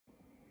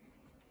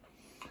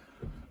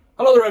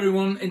Hello there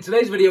everyone, in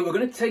today's video we're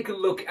going to take a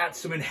look at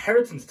some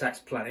inheritance tax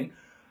planning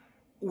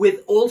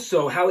with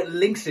also how it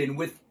links in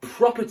with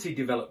property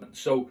development.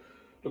 So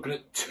looking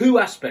at two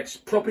aspects,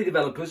 property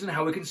developers and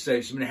how we can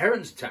save some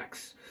inheritance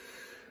tax.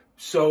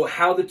 So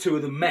how the two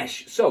of them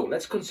mesh. So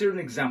let's consider an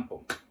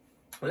example.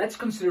 Let's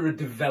consider a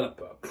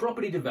developer, a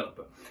property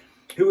developer,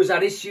 who has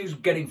had issues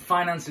getting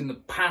finance in the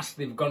past.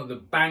 They've gone to the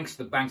banks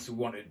have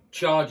wanted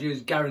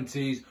charges,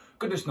 guarantees,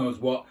 goodness knows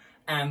what,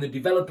 and the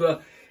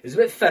developer is a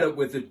bit fed up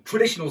with the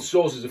traditional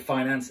sources of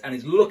finance and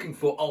is looking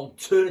for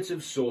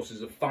alternative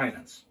sources of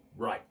finance.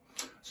 Right.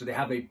 So they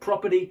have a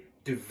property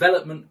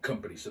development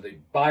company. So they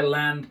buy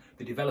land,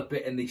 they develop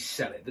it and they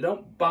sell it. They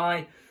don't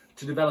buy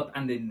to develop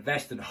and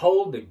invest and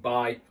hold. They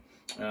buy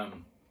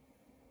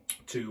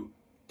to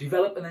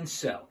develop and then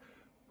sell.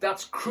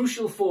 That's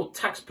crucial for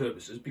tax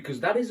purposes because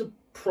that is a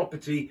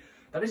property,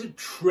 that is a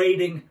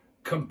trading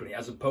company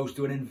as opposed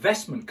to an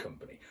investment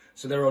company.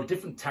 So there are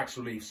different tax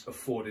reliefs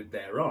afforded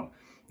thereon.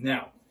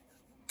 Now,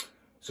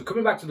 so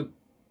coming back to the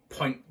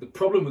point, the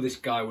problem with this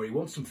guy where he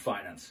wants some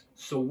finance.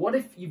 So what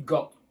if you've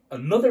got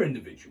another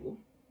individual,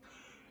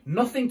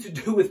 nothing to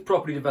do with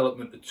property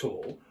development at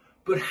all,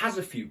 but has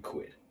a few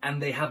quid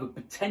and they have a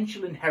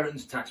potential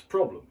inheritance tax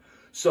problem.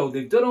 So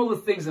they've done all the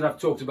things that I've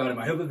talked about in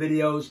my other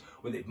videos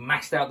where they've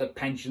maxed out their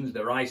pensions,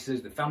 their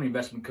ISAs, their family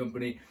investment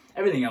company,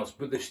 everything else,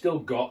 but they've still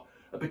got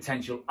a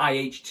potential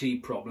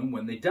IHT problem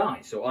when they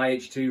die. So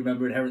IHT,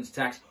 remember, inheritance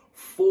tax,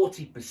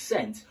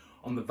 40%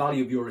 on the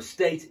value of your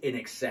estate in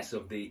excess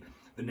of the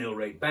nil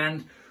rate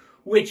band,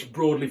 which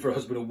broadly for a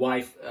husband and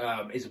wife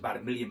is about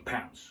 £1 million,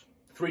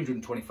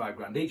 325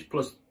 grand each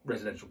plus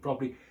residential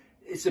property.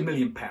 It's £1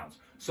 million.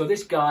 So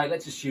this guy,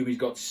 let's assume he's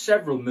got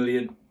several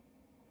million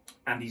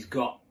and he's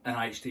got an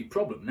IHT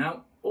problem.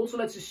 Now, also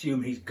let's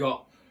assume he's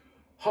got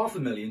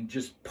 £500,000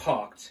 just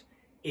parked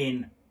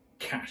in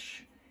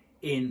cash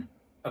in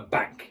a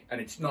bank and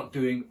it's not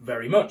doing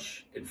very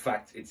much. In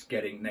fact, it's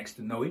getting next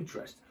to no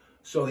interest.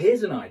 So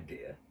here's an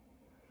idea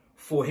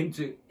for him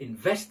to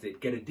invest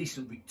it, get a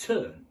decent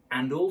return,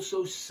 and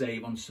also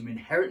save on some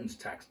inheritance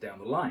tax down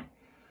the line.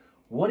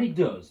 What he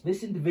does,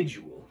 this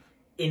individual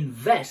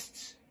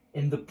invests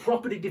in the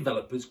property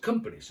developer's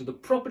company. So the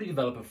property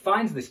developer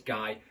finds this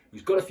guy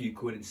who's got a few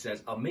quid and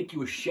says, I'll make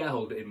you a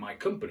shareholder in my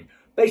company.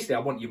 Basically, I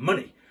want your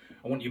money.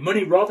 I want your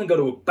money. Rather than go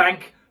to a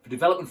bank for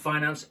development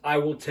finance, I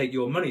will take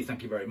your money.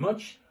 Thank you very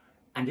much.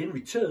 And in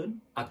return,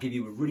 I'll give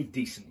you a really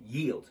decent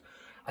yield.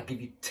 I'll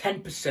give you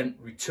 10%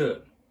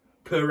 return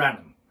per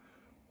annum.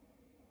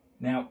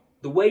 Now,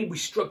 the way we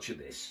structure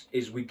this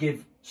is we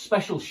give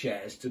special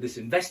shares to this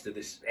investor,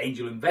 this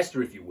angel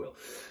investor, if you will.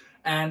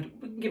 And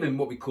we can give him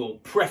what we call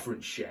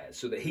preference shares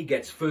so that he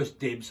gets first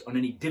dibs on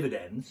any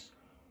dividends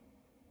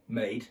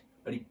made,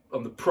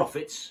 on the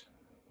profits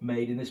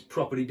made in this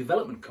property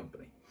development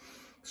company.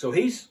 So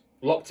he's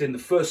locked in the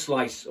first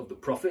slice of the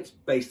profits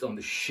based on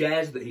the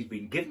shares that he's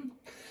been given.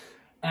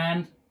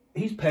 And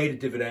he's paid a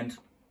dividend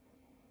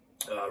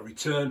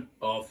return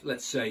of,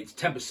 let's say it's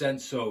 10%,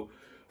 so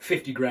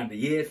 50 grand a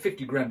year.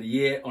 50 grand a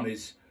year on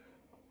his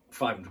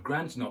 500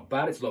 grand. It's not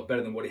bad. It's a lot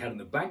better than what he had in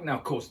the bank. Now,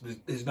 of course,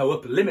 there's no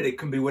upper limit. It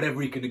can be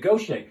whatever he can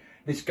negotiate.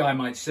 This guy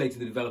might say to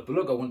the developer,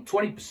 look, I want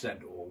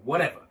 20% or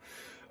whatever.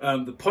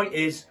 The point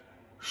is,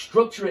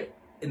 structure it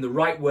in the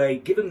right way,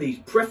 give him these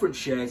preference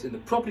shares in the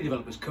property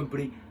developer's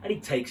company, and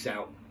he takes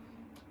out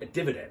a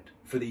dividend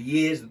for the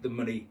years that the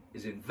money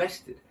is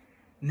invested.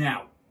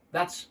 Now,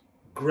 that's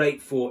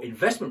great for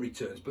investment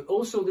returns, but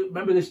also,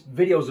 remember this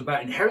video is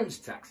about inheritance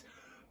tax.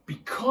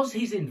 Because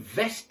he's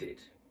invested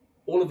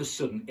all of a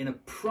sudden in a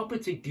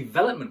property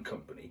development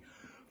company,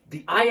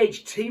 the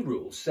IHT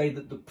rules say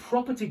that the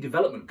property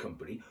development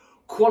company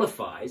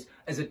qualifies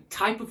as a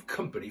type of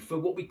company for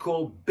what we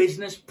call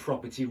business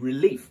property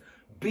relief.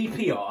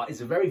 BPR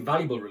is a very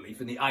valuable relief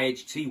in the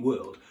IHT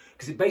world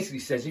because it basically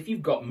says if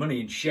you've got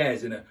money in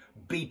shares in a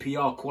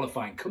BPR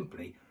qualifying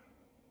company,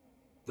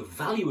 the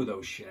value of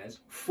those shares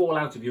fall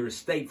out of your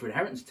estate for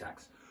inheritance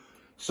tax.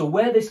 So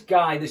where this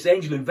guy, this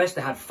angel investor,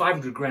 had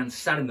 500 grand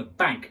sat in the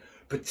bank,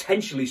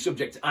 potentially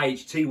subject to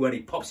IHT when he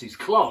pops his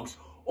clogs,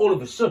 all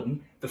of a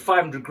sudden, the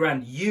 500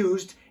 grand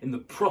used in the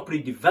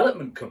property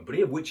development company,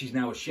 of which he's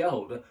now a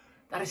shareholder,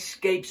 that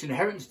escapes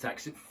inheritance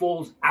tax. It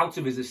falls out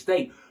of his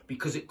estate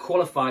because it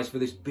qualifies for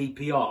this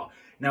BPR.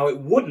 Now, it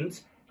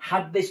wouldn't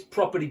had this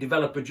property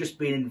developer just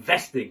been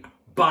investing,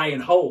 buy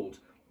and hold.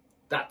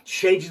 That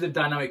changes the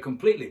dynamic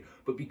completely.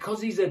 But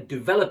because he's a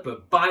developer,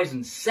 buys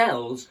and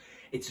sells,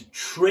 it's a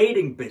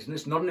trading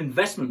business, not an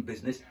investment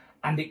business,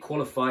 and it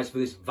qualifies for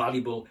this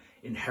valuable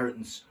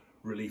inheritance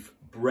relief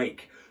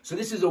break. So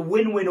this is a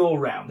win-win all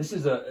round. This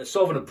is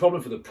solving a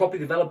problem for the property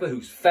developer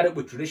who's fed up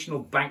with traditional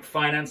bank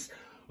finance,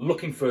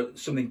 looking for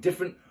something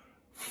different,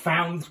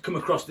 come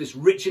across this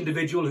rich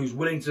individual who's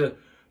willing to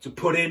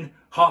put in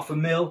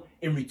 $500,000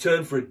 in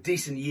return for a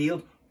decent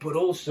yield, but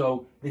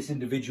also this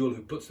individual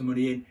who puts the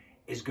money in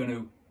is going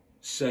to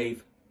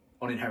save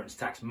on inheritance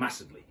tax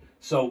massively.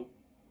 So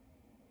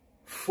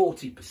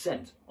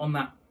 40% on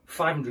that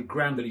 500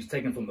 grand that he's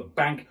taken from the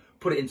bank,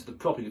 put it into the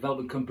property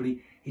development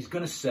company, he's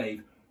going to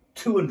save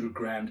 200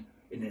 grand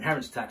in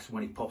inheritance tax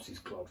when he pops his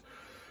clogs.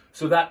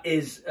 So that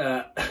is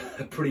a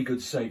pretty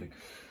good saving.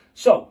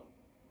 So,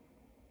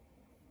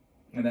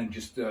 and then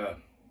just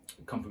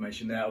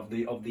confirmation there of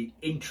the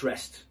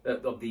interest,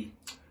 of the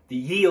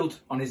yield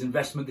on his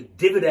investment, the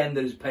dividend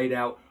that is paid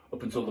out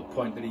up until the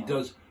point that he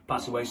does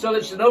pass away. So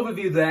there's an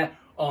overview there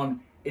on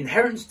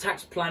inheritance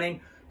tax planning,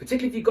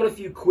 particularly if you've got a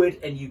few quid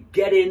and you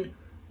get in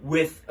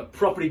with a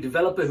property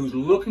developer who's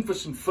looking for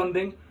some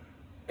funding.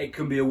 It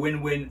can be a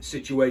win-win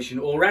situation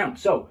all around.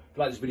 So if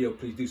you like this video,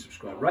 please do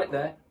subscribe right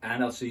there,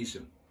 and I'll see you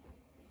soon.